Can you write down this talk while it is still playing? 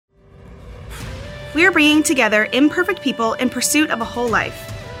We are bringing together imperfect people in pursuit of a whole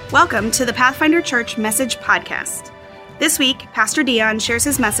life. Welcome to the Pathfinder Church Message Podcast. This week, Pastor Dion shares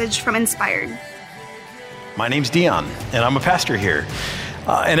his message from Inspired. My name's Dion, and I'm a pastor here.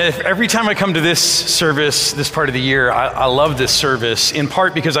 Every time I come to this service, this part of the year, I love this service, in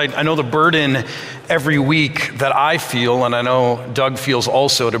part because I know the burden every week that I feel, and I know Doug feels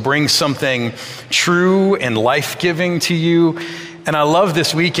also, to bring something true and life-giving to you. And I love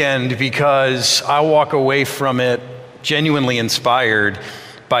this weekend because I walk away from it genuinely inspired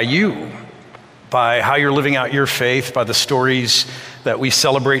by you, by how you're living out your faith, by the stories that we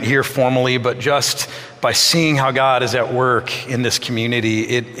celebrate here formally, but just by seeing how God is at work in this community.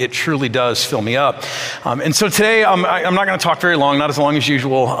 It truly does fill me up. And so today, I'm not going to talk very long, not as long as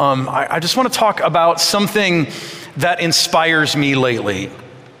usual. I just want to talk about something that inspires me lately.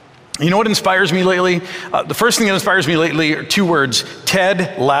 You know what inspires me lately? The first thing that inspires me lately are two words: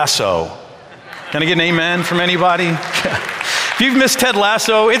 Ted Lasso. Can I get an amen from anybody? If you've missed Ted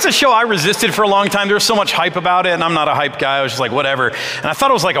Lasso, it's a show I resisted for a long time. There was so much hype about it, and I'm not a hype guy. I was just like, whatever. And I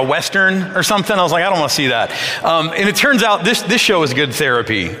thought it was like a Western or something. I was like, I don't want to see that. And it turns out this show is good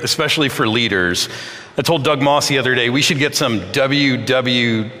therapy, especially for leaders. I told Doug Moss the other day, we should get some WWTLD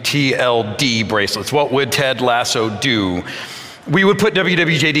bracelets. What would Ted Lasso do? We would put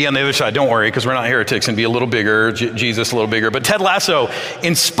WWJD on the other side, don't worry, because we're not heretics, and be a little bigger, Jesus a little bigger. But Ted Lasso,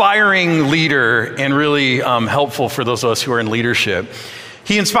 inspiring leader and really helpful for those of us who are in leadership.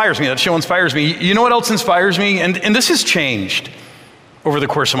 He inspires me. That show inspires me. You know what else inspires me? And this has changed over the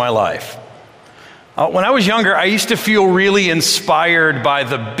course of my life. When I was younger, I used to feel really inspired by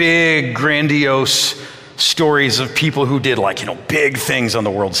the big, grandiose stories of people who did big things on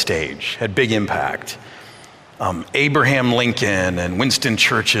the world stage, had big impact. Abraham Lincoln and Winston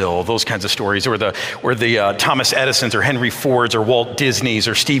Churchill, those kinds of stories, or the Thomas Edisons or Henry Fords or Walt Disneys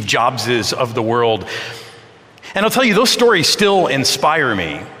or Steve Jobses of the world. And I'll tell you, those stories still inspire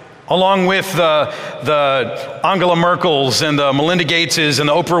me, along with the Angela Merkels and the Melinda Gateses and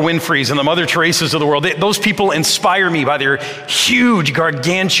the Oprah Winfreys and the Mother Teresas of the world. Those people inspire me by their huge,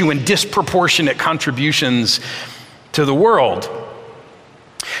 gargantuan, disproportionate contributions to the world.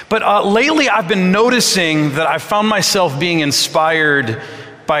 But lately I've been noticing that I found myself being inspired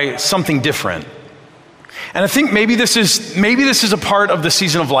by something different. And I think maybe this is a part of the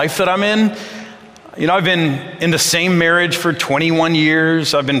season of life that I'm in. You know, I've been in the same marriage for 21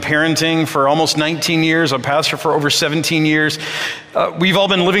 years. I've been parenting for almost 19 years. I'm pastor for over 17 years. We've all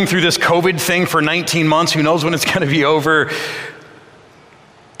been living through this COVID thing for 19 months. Who knows when it's going to be over?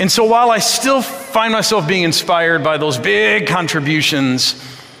 And so while I still find myself being inspired by those big contributions,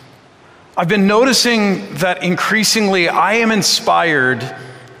 I've been noticing that increasingly I am inspired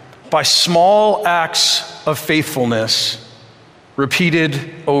by small acts of faithfulness repeated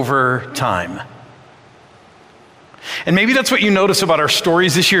over time. And maybe that's what you notice about our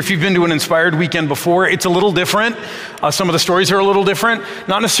stories this year. If you've been to an Inspired weekend before, it's a little different. Some of the stories are a little different.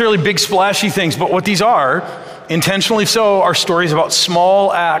 Not necessarily big splashy things, but what these are, intentionally so, are stories about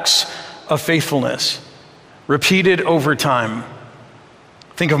small acts of faithfulness repeated over time.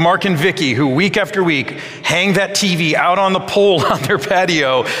 Think of Mark and Vicky, who week after week hang that TV out on the pole on their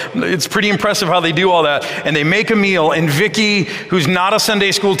patio. It's pretty impressive how they do all that. And they make a meal. And Vicky, who's not a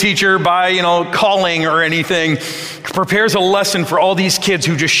Sunday school teacher by, calling or anything, prepares a lesson for all these kids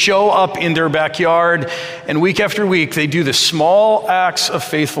who just show up in their backyard. And week after week, they do the small acts of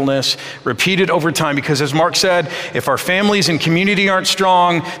faithfulness repeated over time. Because as Mark said, if our families and community aren't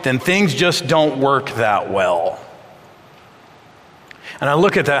strong, then things just don't work that well. And I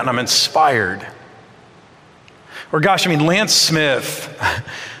look at that and I'm inspired. Or Lance Smith,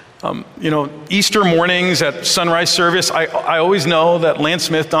 Easter mornings at sunrise service, I always know that Lance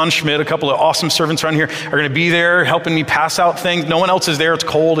Smith, Don Schmidt, a couple of awesome servants around here are going to be there helping me pass out things. No one else is there. It's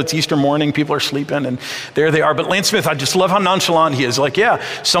cold. It's Easter morning. People are sleeping, and there they are. But Lance Smith, I just love how nonchalant he is.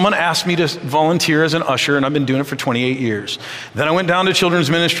 Someone asked me to volunteer as an usher, and I've been doing it for 28 years. Then I went down to children's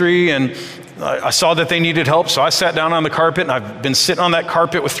ministry, and I saw that they needed help, so I sat down on the carpet, and I've been sitting on that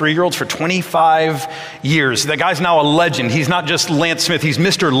carpet with 3-year-olds for 25 years. That guy's now a legend. He's not just Lance Smith, he's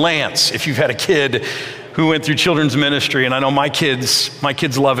Mr. Lance, if you've had a kid who went through children's ministry, and I know my kids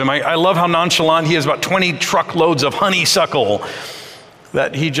love him. I love how nonchalant he is, about 20 truckloads of honeysuckle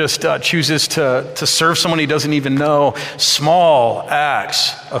that he just chooses to serve someone he doesn't even know. Small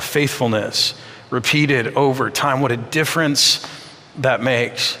acts of faithfulness repeated over time. What a difference that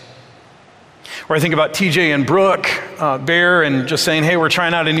makes. Or I think about TJ and Brooke, Bear and just saying, hey, we're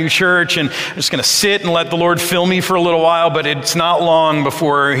trying out a new church and I'm just going to sit and let the Lord fill me for a little while, but it's not long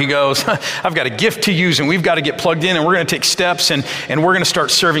before he goes, I've got a gift to use and we've got to get plugged in and we're going to take steps and we're going to start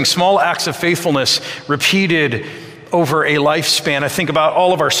serving small acts of faithfulness repeated over a lifespan. I think about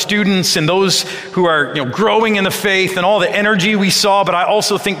all of our students and those who are growing in the faith and all the energy we saw, but I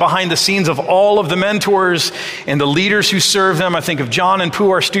also think behind the scenes of all of the mentors and the leaders who serve them. I think of John and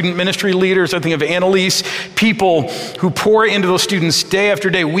Pooh, our student ministry leaders. I think of Annalise, people who pour into those students day after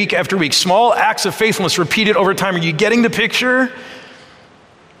day, week after week. Small acts of faithfulness repeated over time. Are you getting the picture?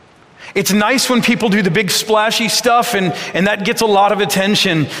 It's nice when people do the big splashy stuff and that gets a lot of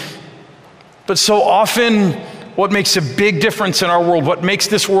attention. But so often, what makes a big difference in our world, what makes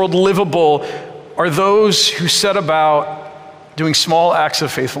this world livable, are those who set about doing small acts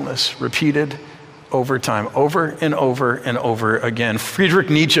of faithfulness, repeated over time, over and over and over again. Friedrich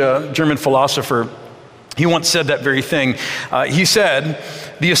Nietzsche, German philosopher, he once said that very thing. He said,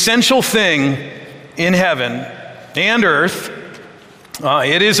 the essential thing in heaven and earth,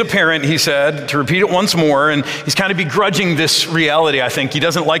 it is apparent, he said, to repeat it once more, and he's kind of begrudging this reality, I think. He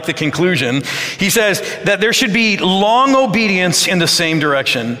doesn't like the conclusion. He says that there should be long obedience in the same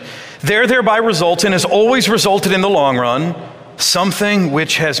direction. There thereby results, and has always resulted in the long run, something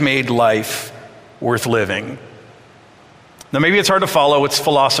which has made life worth living. Now maybe it's hard to follow, it's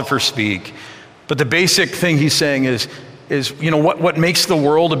philosopher speak, but the basic thing he's saying is what makes the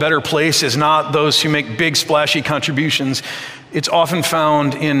world a better place is not those who make big splashy contributions. It's often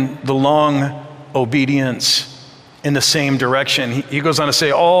found in the long obedience in the same direction. He goes on to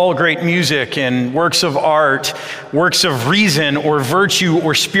say, all great music and works of art, works of reason or virtue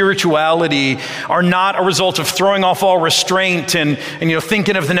or spirituality are not a result of throwing off all restraint and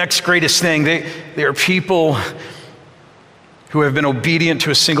thinking of the next greatest thing. They are people who have been obedient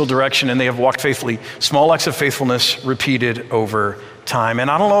to a single direction and they have walked faithfully. Small acts of faithfulness repeated over time.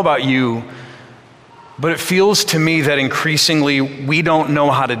 And I don't know about you, but it feels to me that increasingly we don't know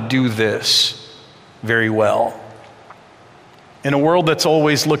how to do this very well. In a world that's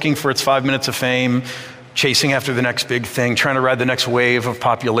always looking for its 5 minutes of fame, chasing after the next big thing, trying to ride the next wave of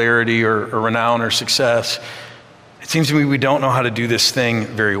popularity or renown or success, it seems to me we don't know how to do this thing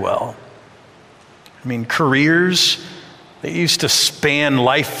very well. I mean, careers, they used to span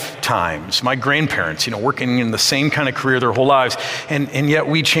lifetimes. My grandparents, working in the same kind of career their whole lives. And yet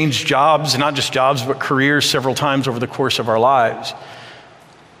we changed jobs, not just jobs, but careers several times over the course of our lives.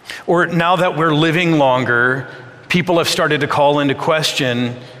 Or now that we're living longer, people have started to call into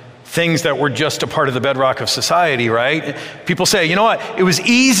question things that were just a part of the bedrock of society, right? People say, you know what, it was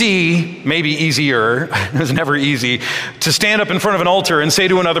easy, maybe easier, it was never easy, to stand up in front of an altar and say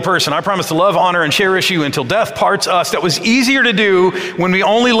to another person, I promise to love, honor, and cherish you until death parts us. That was easier to do when we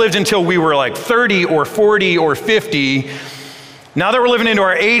only lived until we were like 30 or 40 or 50. Now that we're living into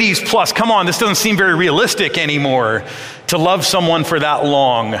our 80s plus, come on, this doesn't seem very realistic anymore to love someone for that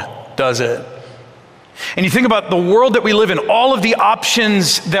long, does it? And you think about the world that we live in, all of the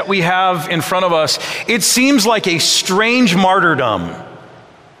options that we have in front of us, it seems like a strange martyrdom,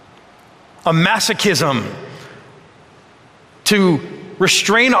 a masochism, to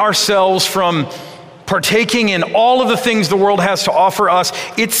restrain ourselves from partaking in all of the things the world has to offer us.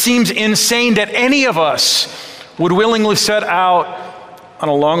 It seems insane that any of us would willingly set out on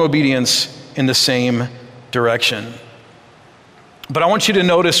a long obedience in the same direction. But I want you to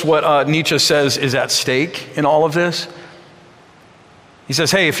notice what Nietzsche says is at stake in all of this. He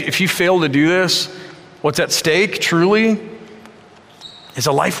says, hey, if you fail to do this, what's at stake truly is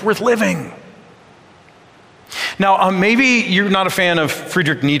a life worth living. Now, maybe you're not a fan of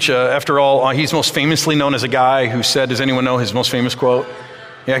Friedrich Nietzsche. After all, he's most famously known as a guy who said, does anyone know his most famous quote?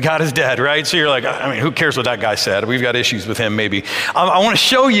 Yeah, God is dead, right? So you're like, who cares what that guy said? We've got issues with him, maybe. I want to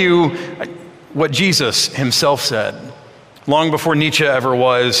show you what Jesus himself said. Long before Nietzsche ever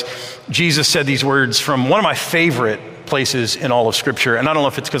was, Jesus said these words from one of my favorite places in all of Scripture. And I don't know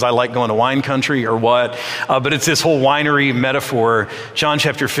if it's because I like going to wine country or what, but it's this whole winery metaphor, John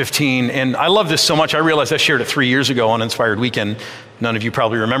chapter 15. And I love this so much, I realized I shared it 3 years ago on Inspired Weekend. None of you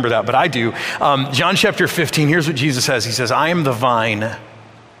probably remember that, but I do. John chapter 15, here's what Jesus says. He says, I am the vine,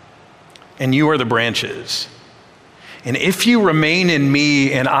 and you are the branches. And if you remain in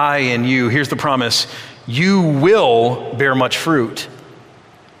me and I in you, here's the promise, you will bear much fruit.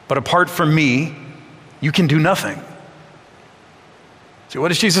 But apart from me, you can do nothing. So what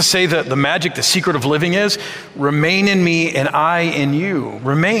does Jesus say that the magic, the secret of living is? Remain in me and I in you.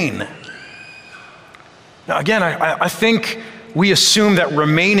 Remain. Now again, I think we assume that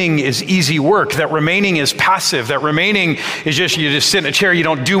remaining is easy work, that remaining is passive, that remaining is just, you just sit in a chair, you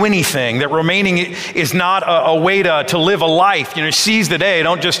don't do anything, that remaining is not a way to live a life, seize the day,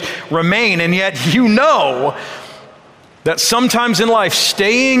 don't just remain. And yet you know that sometimes in life,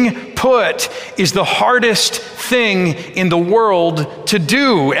 staying put is the hardest thing in the world to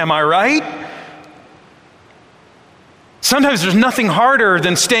do. Am I right? Sometimes there's nothing harder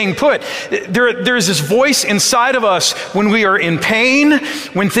than staying put. There's this voice inside of us when we are in pain,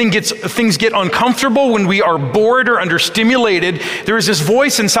 when things get uncomfortable, when we are bored or understimulated. There is this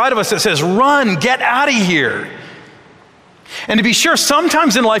voice inside of us that says, run, get out of here. And to be sure,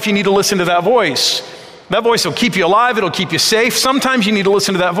 sometimes in life you need to listen to that voice. That voice will keep you alive, it'll keep you safe. Sometimes you need to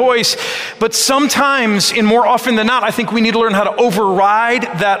listen to that voice. But sometimes, and more often than not, I think we need to learn how to override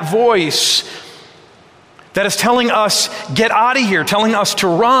that voice that is telling us, get out of here, telling us to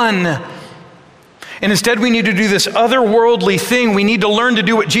run. And instead we need to do this otherworldly thing. We need to learn to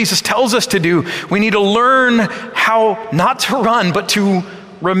do what Jesus tells us to do. We need to learn how not to run, but to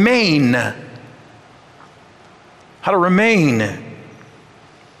remain. How to remain.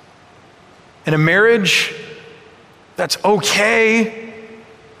 In a marriage, that's okay,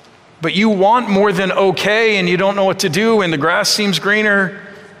 but you want more than okay and you don't know what to do and the grass seems greener.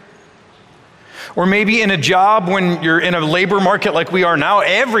 Or maybe in a job when you're in a labor market like we are now,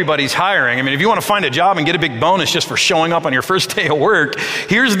 everybody's hiring. I mean, if you want to find a job and get a big bonus just for showing up on your first day of work,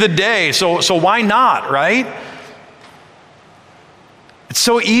 here's the day. So why not, right? It's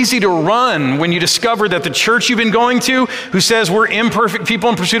so easy to run when you discover that the church you've been going to, who says we're imperfect people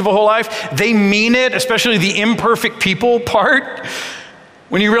in pursuit of a whole life, they mean it, especially the imperfect people part.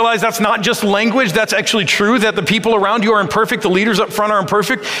 When you realize that's not just language, that's actually true, that the people around you are imperfect, the leaders up front are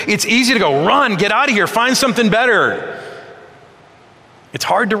imperfect, it's easy to go, run, get out of here, find something better. It's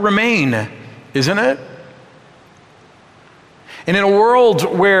hard to remain, isn't it? And in a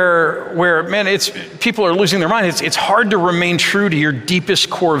world where man, people are losing their mind, it's hard to remain true to your deepest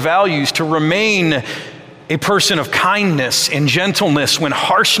core values, to remain a person of kindness and gentleness when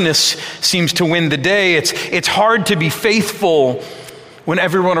harshness seems to win the day. It's hard to be faithful when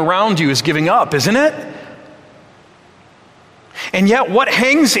everyone around you is giving up, isn't it? And yet, what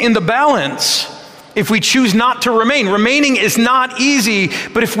hangs in the balance if we choose not to remain? Remaining is not easy,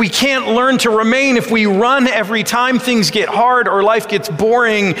 but if we can't learn to remain, if we run every time things get hard or life gets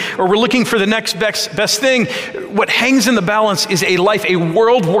boring or we're looking for the next best thing, what hangs in the balance is a life, a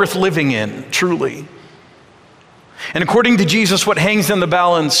world worth living in, truly. And according to Jesus, what hangs in the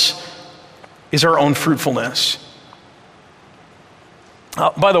balance is our own fruitfulness.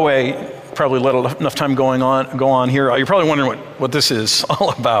 By the way, probably let enough time go on here. You're probably wondering what this is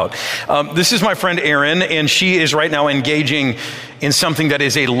all about. This is my friend Erin, and she is right now engaging in something that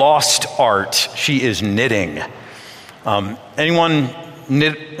is a lost art. She is knitting. Anyone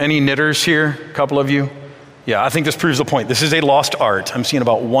knit? Any knitters here? A couple of you? Yeah, I think this proves the point. This is a lost art. I'm seeing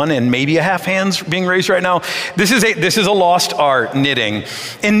about 1 and maybe a half hands being raised right now. This is a lost art, knitting.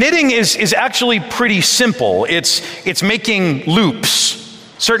 And knitting is actually pretty simple. It's making loops.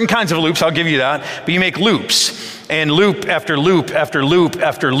 Certain kinds of loops, I'll give you that, but you make loops, and loop after loop after loop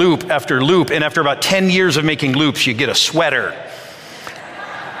after loop after loop, and after about 10 years of making loops, you get a sweater.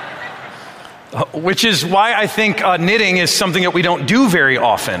 Which is why I think knitting is something that we don't do very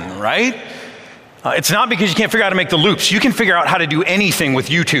often, right? It's not because you can't figure out how to make the loops. You can figure out how to do anything with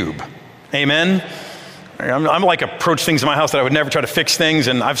YouTube. Amen? I'm like approach things in my house that I would never try to fix things,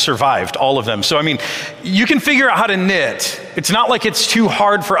 and I've survived all of them. So, I mean, you can figure out how to knit. It's not like it's too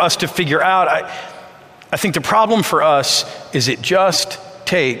hard for us to figure out. I think the problem for us is it just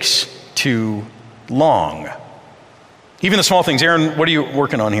takes too long. Even the small things. Aaron, what are you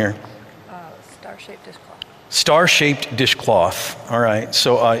working on here? Star-shaped dishcloth. Star-shaped dishcloth. All right.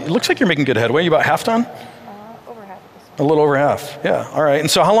 So it looks like you're making good headway. You about half done? Over half. A little over half. Yeah. All right. And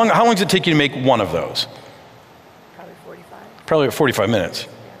so how long does it take you to make one of those? Probably 45 minutes.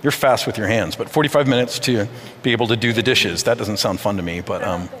 You're fast with your hands, but 45 minutes to be able to do the dishes. That doesn't sound fun to me, but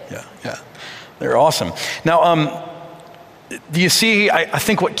yeah. They're awesome. Now, do you see, I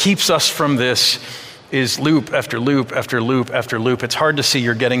think what keeps us from this is loop after loop after loop after loop. It's hard to see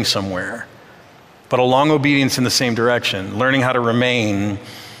you're getting somewhere, but a long obedience in the same direction, learning how to remain,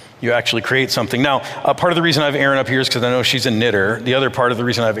 you actually create something. Now, part of the reason I have Erin up here is because I know she's a knitter. The other part of the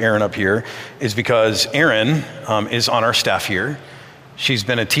reason I have Erin up here is because Erin is on our staff here. She's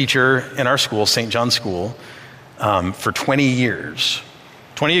been a teacher in our school, St. John's School, for 20 years.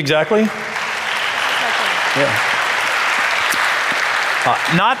 20 exactly? Yeah.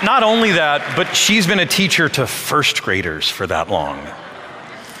 Not only that, but she's been a teacher to first graders for that long.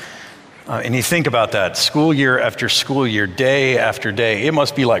 And you think about that, school year after school year, day after day. It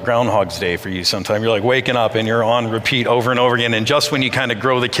must be like Groundhog's Day for you sometimes. You're like waking up and you're on repeat over and over again. And just when you kind of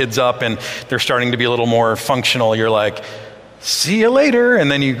grow the kids up and they're starting to be a little more functional, you're like, see you later.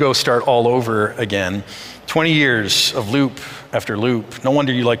 And then you go start all over again. 20 years of loop after loop. No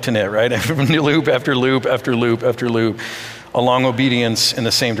wonder you like to knit, right? Loop after loop after loop after loop. A long obedience in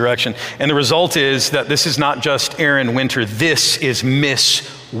the same direction. And the result is that this is not just Erin Winter, this is Miss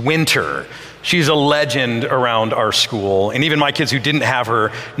Winter. She's a legend around our school. And even my kids who didn't have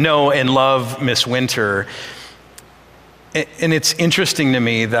her know and love Miss Winter. And it's interesting to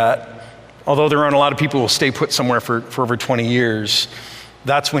me that although there aren't a lot of people who will stay put somewhere for over 20 years,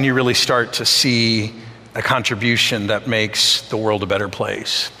 that's when you really start to see a contribution that makes the world a better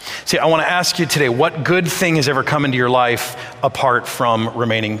place. See, I want to ask you today, what good thing has ever come into your life apart from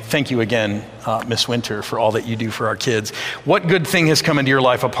remaining? Thank you again, Miss Winter, for all that you do for our kids. What good thing has come into your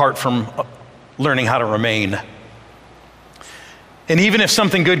life apart from learning how to remain? And even if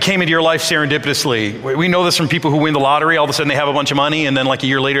something good came into your life serendipitously, we know this from people who win the lottery, all of a sudden they have a bunch of money, and then like a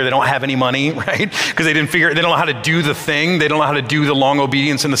year later they don't have any money, right? Because they don't know how to do the thing. They don't know how to do the long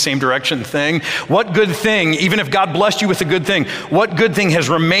obedience in the same direction thing. What good thing, even if God blessed you with a good thing, what good thing has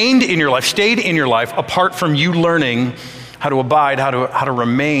remained in your life, stayed in your life, apart from you learning how to abide, how to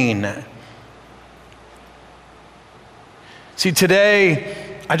remain? See, today,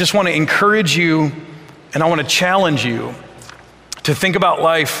 I just want to encourage you and I want to challenge you to think about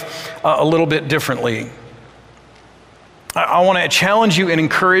life a little bit differently. I want to challenge you and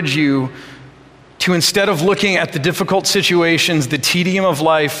encourage you to, instead of looking at the difficult situations, the tedium of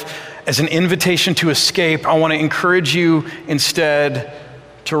life as an invitation to escape, I want to encourage you instead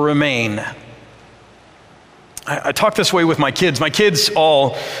to remain. I talk this way with my kids. My kids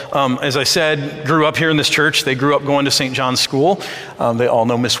all, as I said, grew up here in this church. They grew up going to St. John's School. They all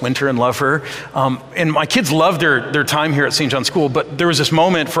know Miss Winter and love her. And my kids loved their time here at St. John's School, but there was this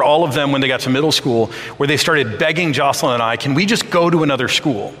moment for all of them when they got to middle school where they started begging Jocelyn and I, can we just go to another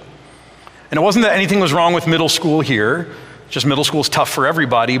school? And it wasn't that anything was wrong with middle school here. Just middle school is tough for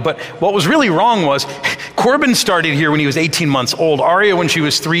everybody. But what was really wrong was Corbin started here when he was 18 months old. Aria when she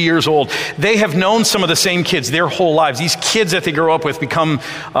was 3 years old. They have known some of the same kids their whole lives. These kids that they grow up with become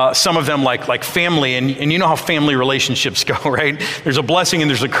some of them like family. And you know how family relationships go, right? There's a blessing and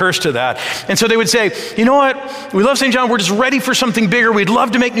there's a curse to that. And so they would say, you know what? We love St. John. We're just ready for something bigger. We'd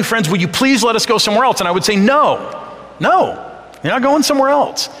love to make new friends. Would you please let us go somewhere else? And I would say, no, you're not going somewhere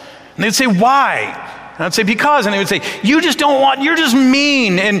else. And they'd say, why? And I'd say, because. And they would say, you just don't want, you're just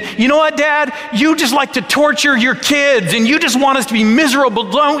mean. And you know what, Dad? You just like to torture your kids and you just want us to be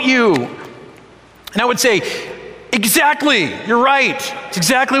miserable, don't you? And I would say, exactly, you're right. It's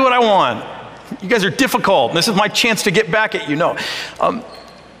exactly what I want. You guys are difficult. And this is my chance to get back at you. No,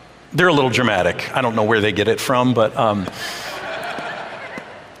 they're a little dramatic. I don't know where they get it from, but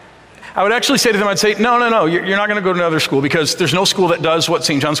I would actually say to them, I'd say, no, you're not going to go to another school because there's no school that does what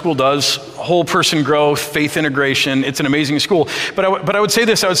St. John's School does, whole person growth, faith integration. It's an amazing school. But I would say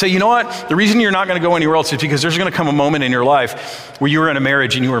this, I would say, you know what? The reason you're not going to go anywhere else is because there's going to come a moment in your life where you're in a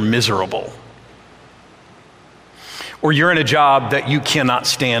marriage and you are miserable. Or you're in a job that you cannot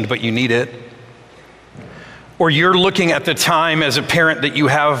stand, but you need it. Or you're looking at the time as a parent that you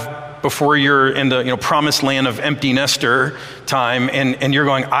have before you're in the promised land of empty nester time, and you're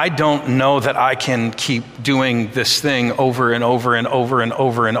going, I don't know that I can keep doing this thing over and over and over and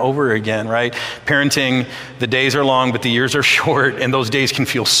over and over again, right? Parenting, the days are long, but the years are short, and those days can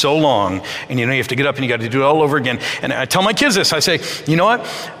feel so long, and you have to get up and you got to do it all over again. And I tell my kids this, I say, you know what?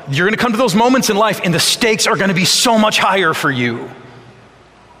 You're going to come to those moments in life, and the stakes are going to be so much higher for you.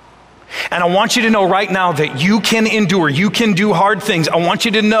 And I want you to know right now that you can endure, you can do hard things. I want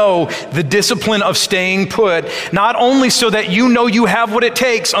you to know the discipline of staying put, not only so that you know you have what it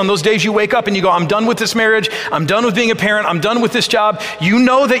takes on those days you wake up and you go, I'm done with this marriage, I'm done with being a parent, I'm done with this job. You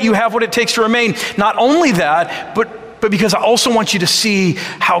know that you have what it takes to remain. Not only that, but because I also want you to see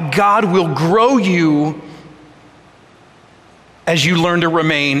how God will grow you as you learn to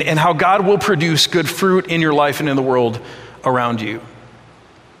remain, and how God will produce good fruit in your life and in the world around you.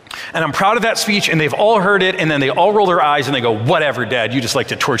 And I'm proud of that speech, and they've all heard it, and then they all roll their eyes and they go, whatever, Dad, you just like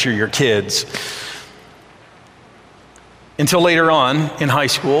to torture your kids. Until later on in high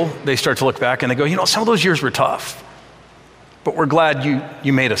school, they start to look back and they go, some of those years were tough, but we're glad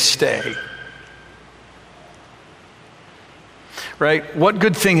you made us stay. Right? What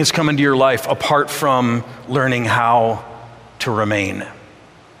good thing has come into your life apart from learning how to remain?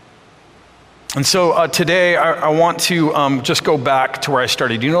 And so today I want to just go back to where I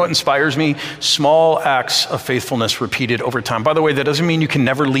started. You know what inspires me? Small acts of faithfulness repeated over time. By the way, that doesn't mean you can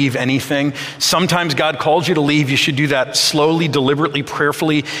never leave anything. Sometimes God calls you to leave. You should do that slowly, deliberately,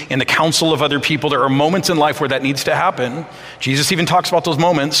 prayerfully, in the counsel of other people. There are moments in life where that needs to happen. Jesus even talks about those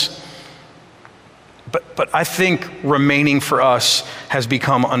moments. But I think remaining for us has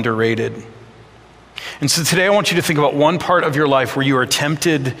become underrated. And so today I want you to think about one part of your life where you are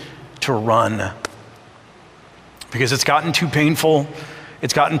tempted to run because it's gotten too painful,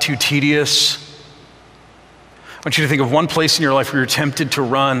 it's gotten too tedious. I want you to think of one place in your life where you're tempted to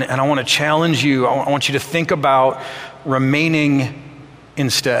run, and I want to challenge you. I want you to think about remaining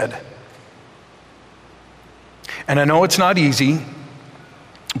instead. And I know it's not easy,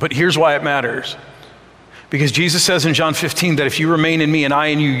 but here's why it matters. Because Jesus says in John 15 that if you remain in me and I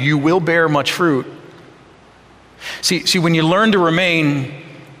in you, you will bear much fruit. See, when you learn to remain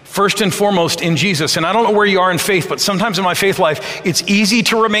first and foremost in Jesus, and I don't know where you are in faith, but sometimes in my faith life, it's easy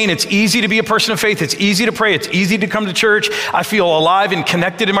to remain. It's easy to be a person of faith. It's easy to pray. It's easy to come to church. I feel alive and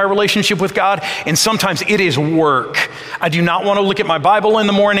connected in my relationship with God, and sometimes it is work. I do not want to look at my Bible in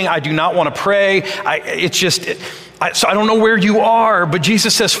the morning. I do not want to pray. So I don't know where you are, but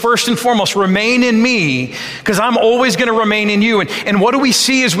Jesus says, first and foremost, remain in me, because I'm always going to remain in you. And what do we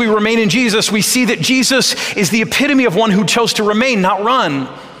see as we remain in Jesus? We see that Jesus is the epitome of one who chose to remain, not run.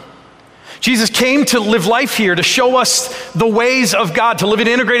 Jesus came to live life here, to show us the ways of God, to live an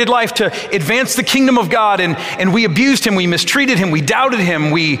integrated life, to advance the kingdom of God. And we abused him, we mistreated him, we doubted him,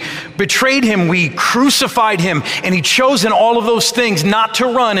 we betrayed him, we crucified him. And he chose in all of those things not to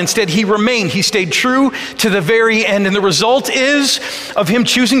run. Instead, he remained. He stayed true to the very end. And the result of him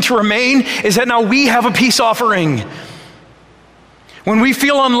choosing to remain is that now we have a peace offering. When we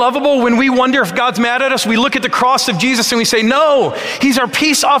feel unlovable, when we wonder if God's mad at us, we look at the cross of Jesus and we say, no, he's our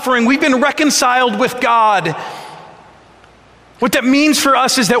peace offering. We've been reconciled with God. What that means for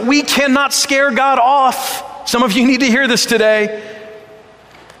us is that we cannot scare God off. Some of you need to hear this today.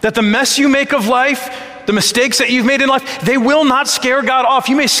 That the mess you make of life, the mistakes that you've made in life, they will not scare God off.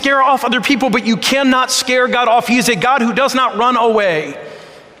 You may scare off other people, but you cannot scare God off. He is a God who does not run away.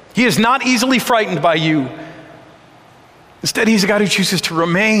 He is not easily frightened by you. Instead, he's a God who chooses to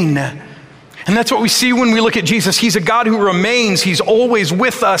remain. And that's what we see when we look at Jesus. He's a God who remains. He's always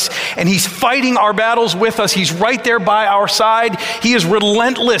with us, and he's fighting our battles with us. He's right there by our side. He is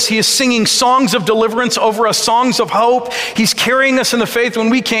relentless. He is singing songs of deliverance over us, songs of hope. He's carrying us in the faith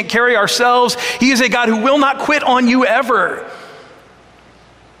when we can't carry ourselves. He is a God who will not quit on you ever.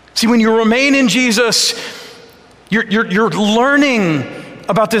 See, when you remain in Jesus, you're learning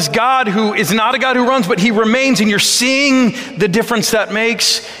about this God who is not a God who runs, but he remains, and you're seeing the difference that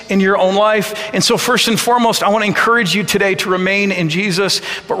makes in your own life. And so first and foremost, I want to encourage you today to remain in Jesus.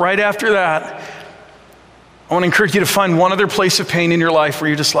 But right after that, I want to encourage you to find one other place of pain in your life where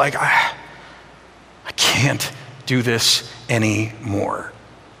you're just like, I can't do this anymore.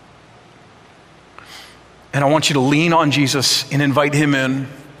 And I want you to lean on Jesus and invite him in.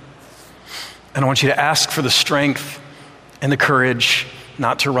 And I want you to ask for the strength and the courage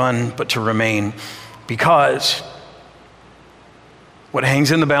not to run, but to remain, because what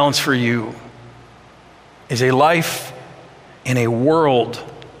hangs in the balance for you is a life in a world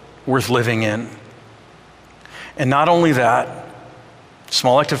worth living in. And not only that,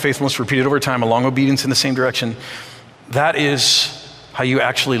 small act of faithfulness repeated over time, along obedience in the same direction, that is how you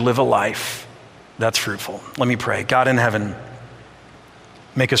actually live a life that's fruitful. Let me pray. God in heaven,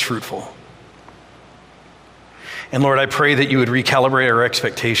 make us fruitful. And Lord, I pray that you would recalibrate our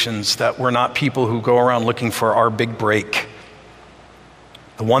expectations, that we're not people who go around looking for our big break,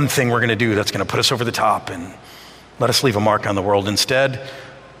 the one thing we're going to do that's going to put us over the top and let us leave a mark on the world. Instead,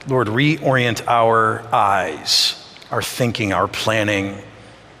 Lord, reorient our eyes, our thinking, our planning,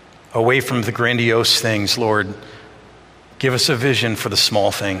 away from the grandiose things. Lord, give us a vision for the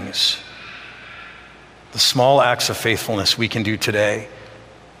small things, the small acts of faithfulness we can do today,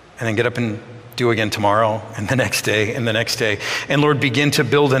 and then get up and do again tomorrow and the next day and the next day. And Lord, begin to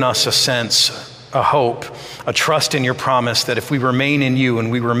build in us a sense, a hope, a trust in your promise that if we remain in you and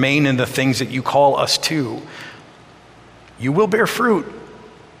we remain in the things that you call us to, you will bear fruit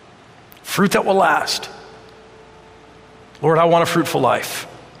that will last. Lord, I want a fruitful life.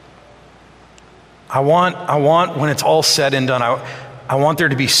 I want when it's all said and done, I want there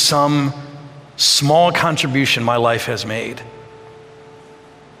to be some small contribution my life has made.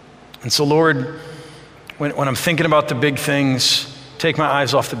 And so, Lord, when I'm thinking about the big things, take my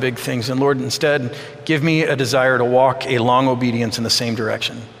eyes off the big things. And Lord, instead, give me a desire to walk a long obedience in the same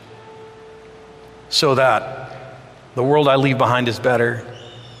direction, so that the world I leave behind is better,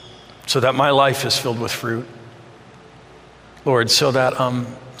 so that my life is filled with fruit. Lord, so that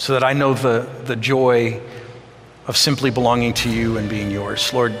I know the joy of simply belonging to you and being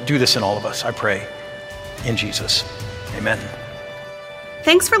yours. Lord, do this in all of us, I pray, in Jesus. Amen.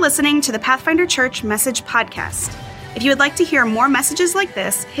 Thanks for listening to the Pathfinder Church Message Podcast. If you would like to hear more messages like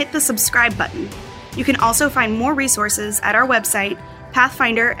this, hit the subscribe button. You can also find more resources at our website,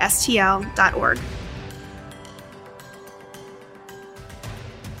 pathfinderstl.org.